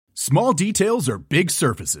Small details are big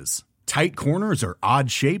surfaces. Tight corners are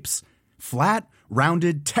odd shapes. Flat,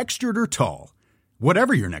 rounded, textured, or tall.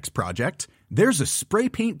 Whatever your next project, there's a spray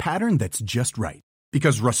paint pattern that's just right.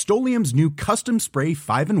 Because Rust-Oleum's new Custom Spray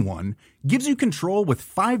 5-in-1 gives you control with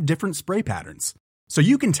 5 different spray patterns. So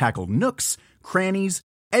you can tackle nooks, crannies,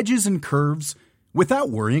 edges, and curves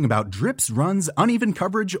without worrying about drips, runs, uneven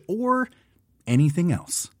coverage, or anything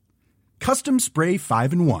else. Custom Spray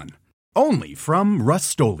 5-in-1. Only from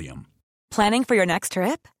Rust-Oleum. Planning for your next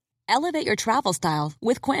trip? Elevate your travel style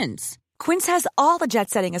with Quince. Quince has all the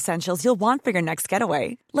jet-setting essentials you'll want for your next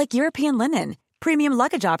getaway, like European linen, premium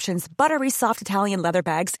luggage options, buttery soft Italian leather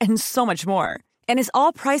bags, and so much more. And is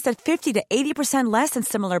all priced at 50 to 80% less than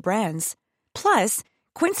similar brands. Plus,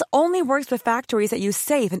 Quince only works with factories that use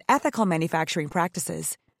safe and ethical manufacturing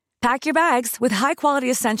practices. Pack your bags with high-quality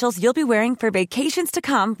essentials you'll be wearing for vacations to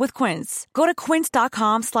come with Quince. Go to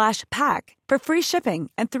quince.com/pack for free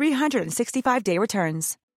shipping and 365-day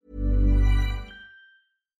returns.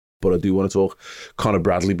 But I do want to talk Conor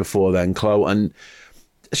Bradley before then, Chloe, and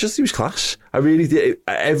it's just he was class. I really did.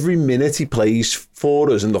 Every minute he plays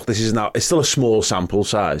for us, and look, this is now, it's still a small sample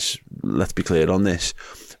size, let's be clear on this,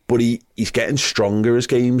 but he's getting stronger as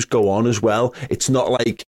games go on as well. It's not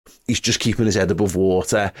like he's just keeping his head above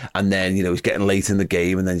water and then, you know, he's getting late in the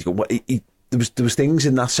game and then there was things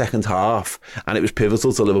in that second half, and it was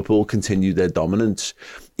pivotal to Liverpool continue their dominance.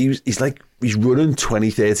 He's running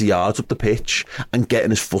 20-30 yards up the pitch and getting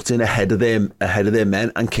his foot in ahead of their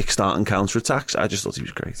men and kickstarting counter-attacks. I just thought he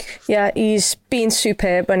was great. Yeah, he's been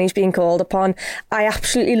superb when he's been called upon. I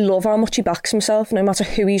absolutely love how much he backs himself no matter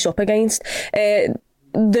who he's up against.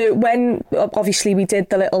 When obviously we did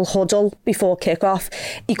the little huddle before kickoff,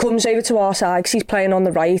 he comes over to our side because he's playing on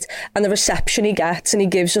the right, and the reception he gets and he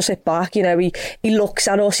gives us it back. You know, he looks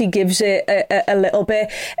at us, he gives it a little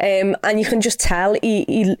bit, and you can just tell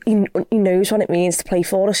he knows what it means to play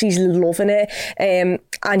for us. He's loving it,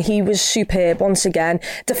 and he was superb once again.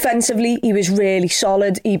 Defensively, he was really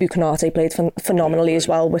solid. Ibu Konate played phenomenally as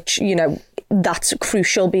well, which, you know, that's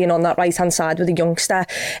crucial, being on that right hand side with a youngster.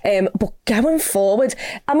 But going forward,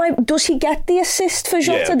 does he get the assist for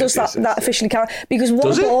Jota? Yeah, does that officially count? Because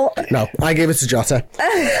one ball. No, I gave it to Jota.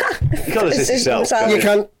 You can't assist yourself. You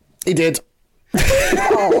can. He did. Either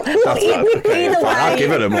way, I'll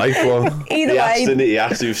give it him. Either way, he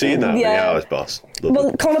asked. You've seen that. Yeah, his boss.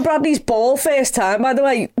 Well, Conor Bradley's ball first time, by the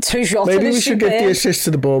way, to Jota. Maybe we should give the assist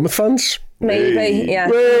to the Bournemouth fans. Maybe, yeah.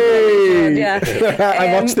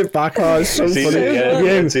 I watched it back. Oh, it's so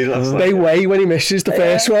funny. They way when he misses the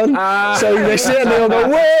first one. So he misses it and they all go,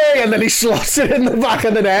 way! And then he slots it in the back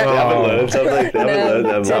of the net. They haven't learned, have they? They haven't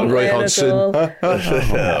learned them. Roy Hodgson.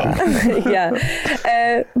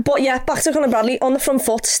 But yeah, back to Conor Bradley on the front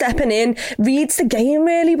foot, stepping in, reads the game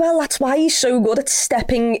really well. That's why he's so good at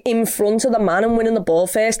stepping in front of the man and winning the ball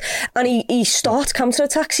first. And he starts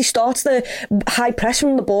counter-attacks. He starts the high press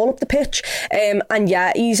from the ball up the pitch. And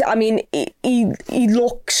yeah, he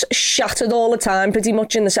looks shattered all the time, pretty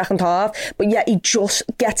much in the second half. But yeah, he just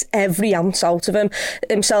gets every ounce out of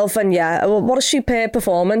himself. And yeah, what a superb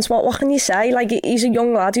performance. What can you say? Like, he's a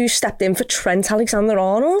young lad who stepped in for Trent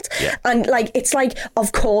Alexander-Arnold. Yeah. And like, it's like,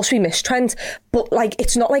 of course we miss Trent, but like,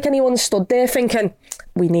 it's not like anyone stood there thinking,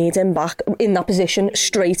 we need him back in that position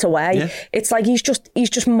straight away. Yeah. It's like he's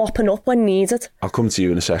just mopping up when needed. I'll come to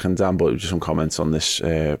you in a second, Dan, but just some comments on this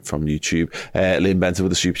from YouTube. Lynn Benton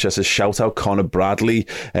with the super chat says, shout out Conor Bradley,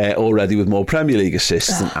 already with more Premier League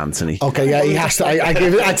assists than Anthony. Okay, yeah, he has to.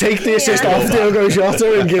 I take the assist off Diogo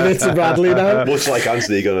Jota and give it to Bradley now. Much like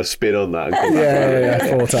Anthony, going to spin on that.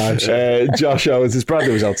 Yeah, 4 times. Josh Owens says,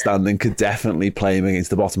 Bradley was outstanding, could definitely play him against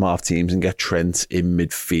the bottom half teams and get Trent in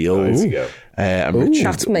midfield. There you go.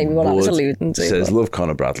 That's maybe what I was alluding to. Says, love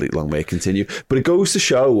Conor Bradley, long may it continue. But it goes to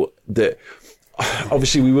show that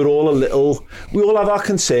obviously we all have our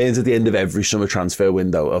concerns at the end of every summer transfer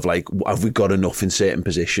window of like, have we got enough in certain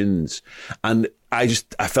positions? And I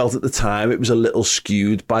felt at the time it was a little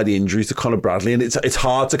skewed by the injury to Conor Bradley, and it's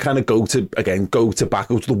hard to kind of go to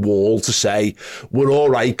the wall to say we're all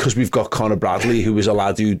right because we've got Conor Bradley, who is a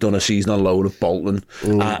lad who'd done a season on loan at Bolton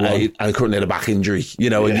and currently had a back injury, you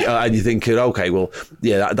know, and you're thinking, okay, well,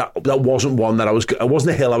 yeah, that wasn't one that it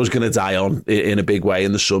wasn't a hill I was going to die on in a big way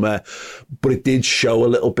in the summer, but it did show a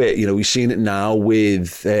little bit. You know, we've seen it now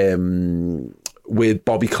with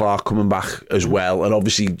Bobby Clark coming back as well, and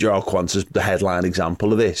obviously Joao Quanta's the headline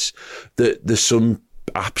example of this, that there's some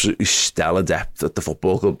absolutely stellar depth at the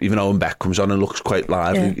football club. Even Owen Beck comes on and looks quite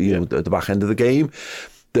lively, you know, at the back end of the game,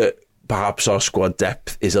 that perhaps our squad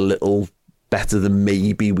depth is a little better than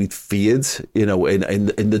maybe we'd feared, in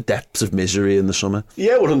the depths of misery in the summer.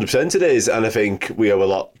 Yeah, 100% it is. And I think we owe a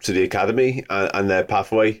lot to the academy and their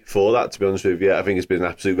pathway for that, to be honest with you. I think it's been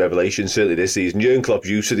an absolute revelation, certainly this season. Jurgen Klopp's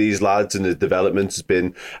use of these lads and the development has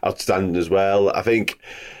been outstanding as well. I think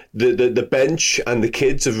the bench and the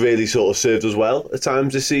kids have really sort of served us well at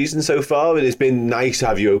times this season so far, and it's been nice to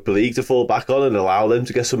have Europa League to fall back on and allow them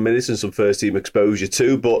to get some minutes and some first team exposure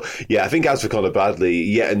too. But yeah, I think as for Conor Bradley,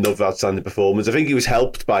 yet another outstanding performance. I think he was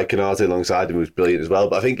helped by Konate alongside him, who was brilliant as well,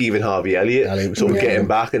 but I think even Harvey Elliott sort of getting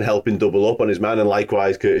back and helping double up on his man, and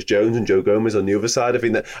likewise Curtis Jones and Joe Gomez on the other side. I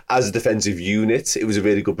think that as a defensive unit it was a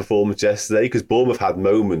really good performance yesterday, because Bournemouth had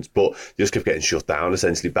moments but just kept getting shut down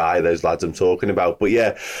essentially by those lads I'm talking about. But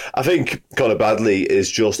yeah, I think Conor Bradley is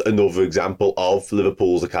just another example of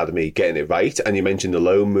Liverpool's academy getting it right. And you mentioned the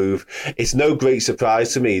loan move. It's no great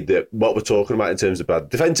surprise to me that what we're talking about in terms of Brad,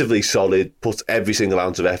 defensively solid, puts every single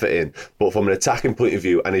ounce of effort in, but from an attacking point of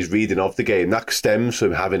view and his reading of the game, that stems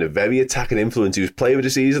from having a very attacking influence. He was player of the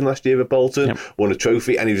season last year at Bolton, won a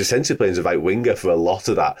trophy, and he was essentially playing as a right winger for a lot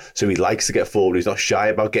of that. So he likes to get forward. He's not shy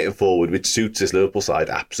about getting forward, which suits this Liverpool side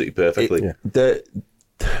absolutely perfectly.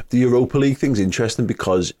 The Europa League thing's interesting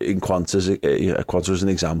because in Quanta as an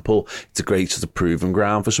example, it's a great sort of proving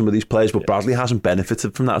ground for some of these players, but Bradley hasn't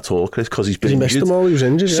benefited from that at all, Chris, because he's been injured. He missed them all, he was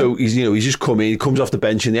injured. So he's just come in, he comes off the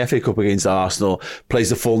bench in the FA Cup against Arsenal,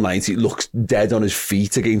 plays the full 90, looks dead on his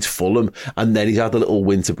feet against Fulham, and then he's had a little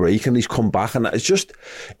winter break and he's come back, and it's just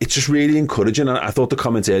really encouraging. And I thought the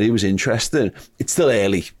commentary was interesting. It's still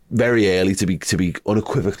early, very early to be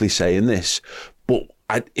unequivocally saying this, but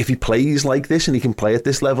if he plays like this and he can play at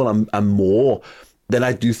this level and more, then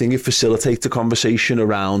I do think it facilitates a conversation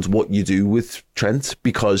around what you do with Trent,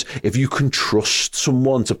 because if you can trust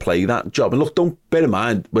someone to play that job, and look, don't bear in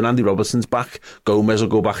mind, when Andy Robertson's back, Gomez will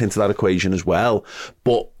go back into that equation as well,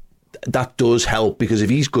 but that does help, because if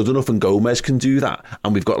he's good enough and Gomez can do that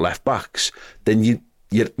and we've got left backs, then you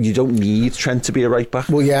don't need Trent to be a right back.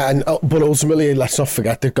 Well, yeah, but ultimately, let's not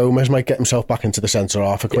forget that Gomez might get himself back into the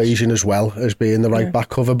centre-half equation as well as being the right back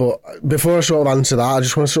cover. But before I sort of answer that, I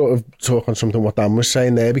just want to sort of talk on something what Dan was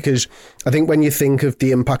saying there, because I think when you think of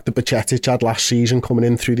the impact that Bajcetic had last season coming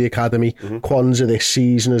in through the academy, Kwanzaa this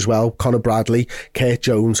season as well, Conor Bradley, Kurt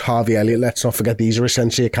Jones, Harvey Elliott, let's not forget these are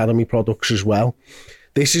essentially academy products as well.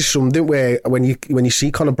 This is something where when you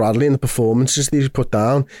see Conor Bradley and the performances that he's put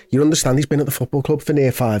down, you understand he's been at the football club for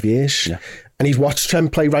near 5 years. Yeah. And he's watched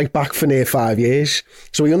Trent play right back for near 5 years.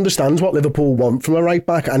 So he understands what Liverpool want from a right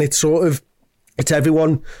back, and it's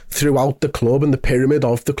everyone throughout the club and the pyramid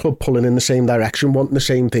of the club pulling in the same direction, wanting the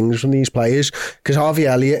same things from these players. Because Harvey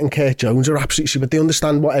Elliott and Kurt Jones are absolutely super. They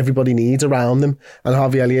understand what everybody needs around them. And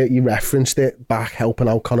Harvey Elliott, you referenced it, back helping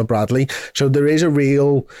out Conor Bradley. So there is a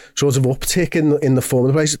real sort of uptick in the form of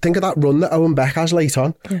the players. Think of that run that Owen Beck has late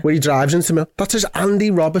on, where he drives into me. That's as Andy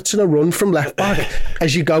Robertson a run from left back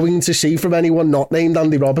as you're going to see from anyone not named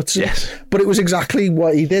Andy Robertson. Yes. But it was exactly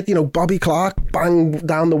what he did. Bobby Clark, bang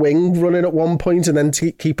down the wing, running at one point and then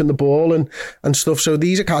keeping the ball and stuff. So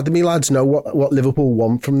these academy lads know what Liverpool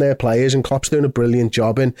want from their players, and Klopp's doing a brilliant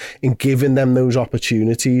job in giving them those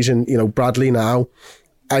opportunities. And Bradley now,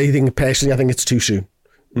 I think it's too soon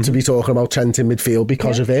to be talking about Trent in midfield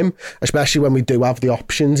because of him, especially when we do have the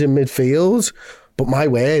options in midfield. But my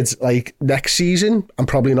words, like next season, I'm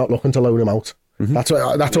probably not looking to loan him out. That's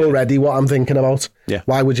already what I'm thinking about. Yeah.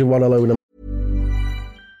 Why would you want to loan him?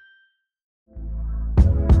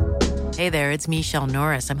 Hey there, it's Michelle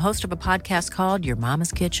Norris. I'm host of a podcast called Your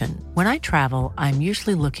Mama's Kitchen. When I travel, I'm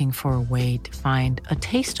usually looking for a way to find a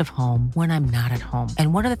taste of home when I'm not at home.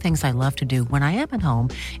 And one of the things I love to do when I am at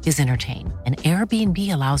home is entertain. And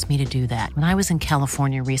Airbnb allows me to do that. When I was in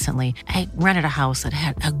California recently, I rented a house that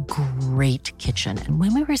had a great kitchen. And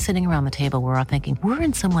when we were sitting around the table, we were all thinking, we're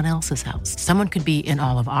in someone else's house. Someone could be in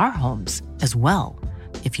all of our homes as well.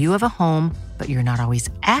 If you have a home, but you're not always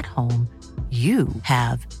at home, you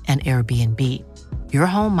have an Airbnb. Your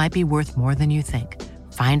home might be worth more than you think.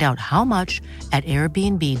 Find out how much at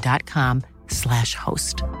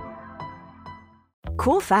airbnb.com/host.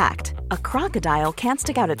 Cool fact, a crocodile can't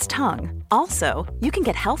stick out its tongue. Also, you can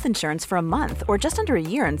get health insurance for a month or just under a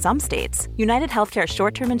year in some states. United Healthcare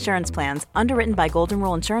short-term insurance plans, underwritten by Golden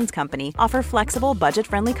Rule Insurance Company, offer flexible,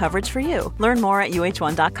 budget-friendly coverage for you. Learn more at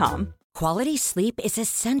uh1.com. Quality sleep is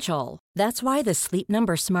essential. That's why the Sleep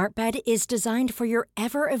Number Smart Bed is designed for your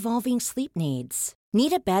ever-evolving sleep needs.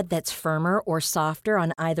 Need a bed that's firmer or softer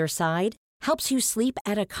on either side? Helps you sleep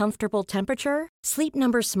at a comfortable temperature? Sleep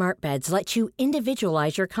Number Smart Beds let you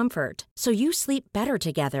individualize your comfort so you sleep better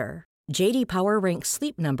together. JD Power ranks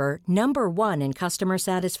Sleep Number number 1 in customer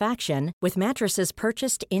satisfaction with mattresses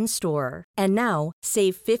purchased in-store. And now,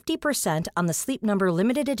 save 50% on the Sleep Number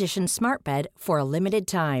Limited Edition Smart Bed for a limited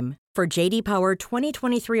time. For JD Power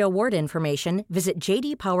 2023 award information, visit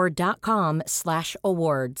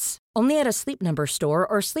jdpower.com/awards. Only at a Sleep Number store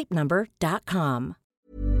or sleepnumber.com.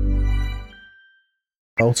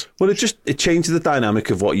 Well, it changes the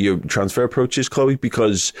dynamic of what your transfer approach is, Chloe,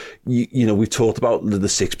 because you know we've talked about the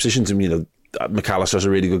six positions, and you know McAllister has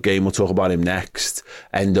a really good game. We'll talk about him next,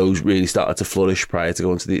 and those really started to flourish prior to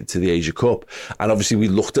going to the Asia Cup. And obviously, we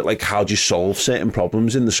looked at like how do you solve certain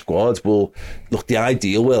problems in the squad. Well, look, the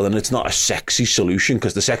ideal will, and it's not a sexy solution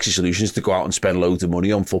because the sexy solution is to go out and spend loads of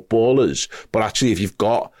money on footballers. But actually, if you've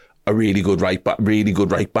got a really good right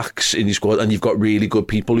backs in your squad, and you've got really good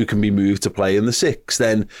people who can be moved to play in the six,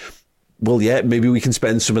 then, well, yeah, maybe we can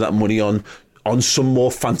spend some of that money on some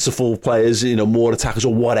more fanciful players, you know, more attackers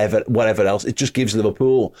or whatever else. It just gives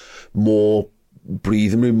Liverpool more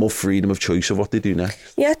breathing room, more freedom of choice of what they do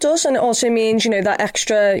next. Yeah, it does, and it also means, you know, that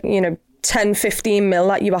extra, you know, 10-15 mil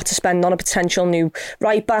that you had to spend on a potential new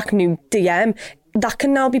right back, new DM, that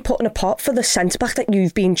can now be put in a pot for the centre-back that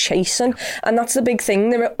you've been chasing. And that's the big thing.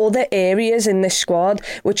 There are other areas in this squad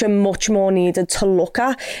which are much more needed to look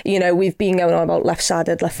at. You know, we've been going on about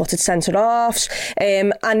left-sided, left-footed centre-halves.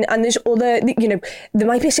 And there's other, you know, there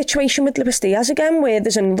might be a situation with Luis Diaz again where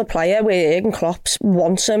there's another player where Jurgen Klopp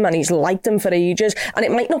wants him and he's liked him for ages. And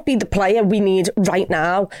it might not be the player we need right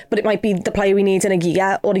now, but it might be the player we need in a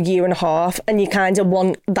year or a year and a half. And you kind of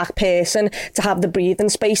want that person to have the breathing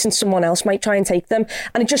space, and someone else might try and take them,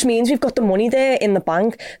 and it just means we've got the money there in the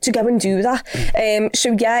bank to go and do that.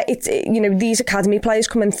 So yeah, it's, you know, these academy players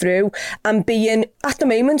coming through and being at the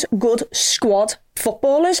moment good squad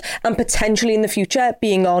footballers, and potentially in the future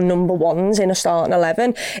being our number ones in a starting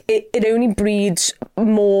 11, it only breeds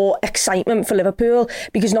more excitement for Liverpool,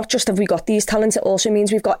 because not just have we got these talents, it also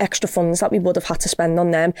means we've got extra funds that we would have had to spend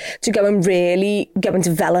on them to go and really go and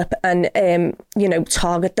develop and you know,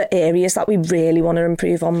 target the areas that we really want to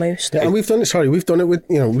improve on most. Yeah, and we've done it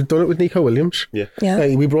with Nico Williams. Yeah.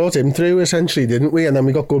 We brought him through essentially, didn't we? And then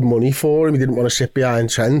we got good money for him. We didn't want to sit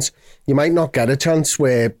behind Trent. You might not get a chance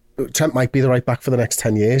where Trent might be the right back for the next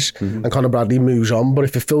 10 years and Conor Bradley moves on, but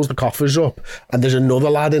if it fills the coffers up and there's another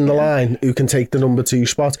lad in the line who can take the number 2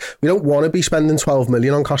 spot, we don't want to be spending 12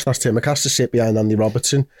 million on Kostas Tsimikas to sit behind Andy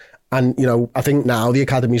Robertson. And, you know, I think now the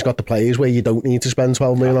academy's got the players where you don't need to spend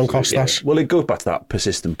 12 million on Kostas. Yeah. Well, it goes back to that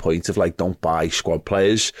persistent point of, like, don't buy squad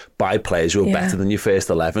players. Buy players who are better than your first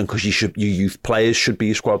 11, because your youth players should be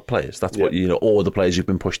your squad players. That's what, you know, all the players who've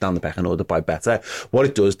been pushed down the pecking order by better. What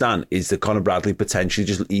it does, Dan, is that Conor Bradley potentially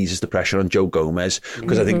just eases the pressure on Joe Gomez,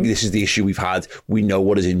 because I think this is the issue we've had. We know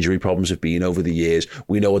what his injury problems have been over the years.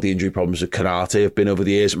 We know what the injury problems of Kanate have been over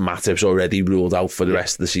the years. Matip's already ruled out for the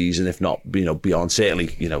rest of the season, if not, you know, beyond.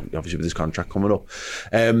 Certainly, you know, obviously with his contract coming up.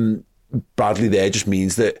 Bradley there just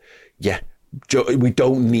means that, we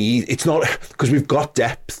don't need, it's not because we've got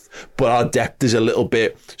depth, but our depth is a little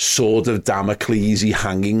bit sort of Damocles-y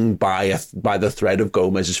hanging by the thread of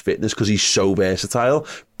Gomez's fitness, because he's so versatile.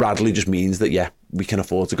 Bradley just means that, we can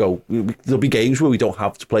afford to go. There'll be games where we don't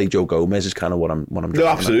have to play Joe Gomez, is kind of what I'm No,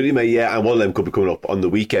 absolutely, mate, yeah. And one of them could be coming up on the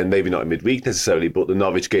weekend, maybe not in midweek necessarily, but the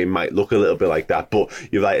Norwich game might look a little bit like that. But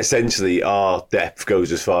you're right, essentially our depth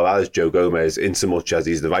goes as far as Joe Gomez, in so much as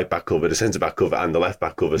he's the right back cover, the centre back cover and the left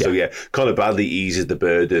back cover. So Conor Bradley eases the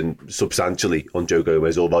burden substantially on Joe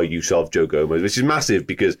Gomez, or our use of Joe Gomez, which is massive,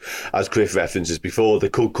 because as Cliff references before, there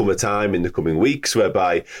could come a time in the coming weeks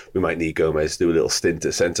whereby we might need Gomez to do a little stint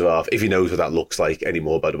at centre half, if he knows what that looks like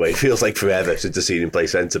anymore, by the way. It feels like forever since I've seen him play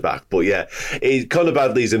centre-back. But Conor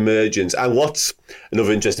Bradley's emergence, and what's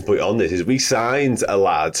another interesting point on this is we signed a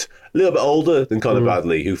lad a little bit older than Conor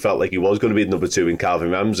Bradley, who felt like he was going to be the number 2 in Calvin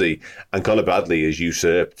Ramsey, and Conor Bradley has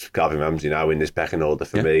usurped Calvin Ramsey now in this pecking order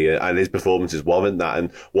for me, and his performances warrant that,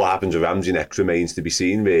 and what happens with Ramsey next remains to be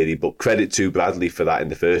seen, really. But credit to Bradley for that in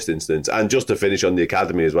the first instance. And just to finish on the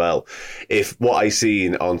academy as well, if what I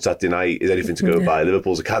seen on Saturday night is anything to go by,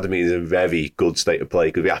 Liverpool's academy is in a very good state of play,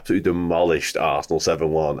 because we absolutely demolished Arsenal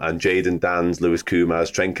 7-1, and Jadon Dans, Lewis Kumas,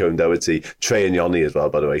 Trent Doherty, Trey and Yoni as well,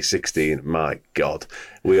 by the way, 16. My God,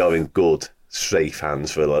 we are in good, safe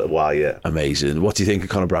hands for a little while, Amazing. What do you think of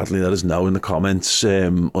Conor Bradley? Let us know in the comments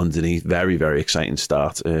underneath. Very, very exciting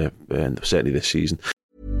start, and certainly this season.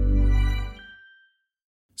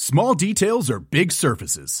 Small details are big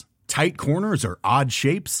surfaces. Tight corners are odd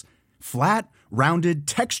shapes. Flat, rounded,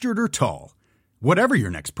 textured, or tall. Whatever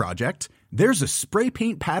your next project, there's a spray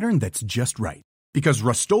paint pattern that's just right. Because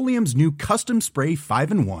Rust-Oleum's new Custom Spray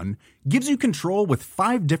 5-in-1 gives you control with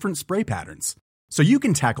 5 different spray patterns. so you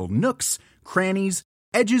can tackle nooks, crannies,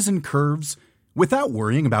 edges, and curves without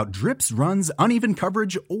worrying about drips, runs, uneven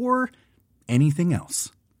coverage, or anything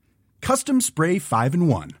else. Custom Spray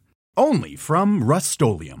 5-in-1, only from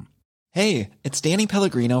Rust-Oleum. Hey, it's Danny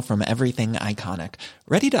Pellegrino from Everything Iconic.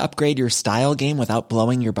 Ready to upgrade your style game without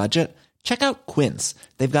blowing your budget? Check out Quince.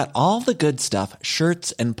 They've got all the good stuff,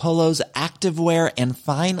 shirts and polos, activewear, and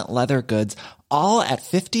fine leather goods, all at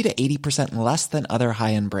 50 to 80% less than other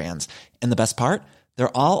high-end brands. And the best part?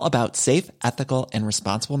 They're all about safe, ethical, and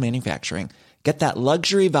responsible manufacturing. Get that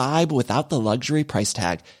luxury vibe without the luxury price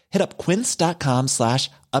tag. Hit up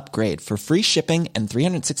quince.com/upgrade for free shipping and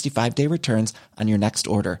 365-day returns on your next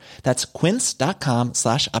order. That's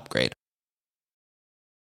quince.com/upgrade.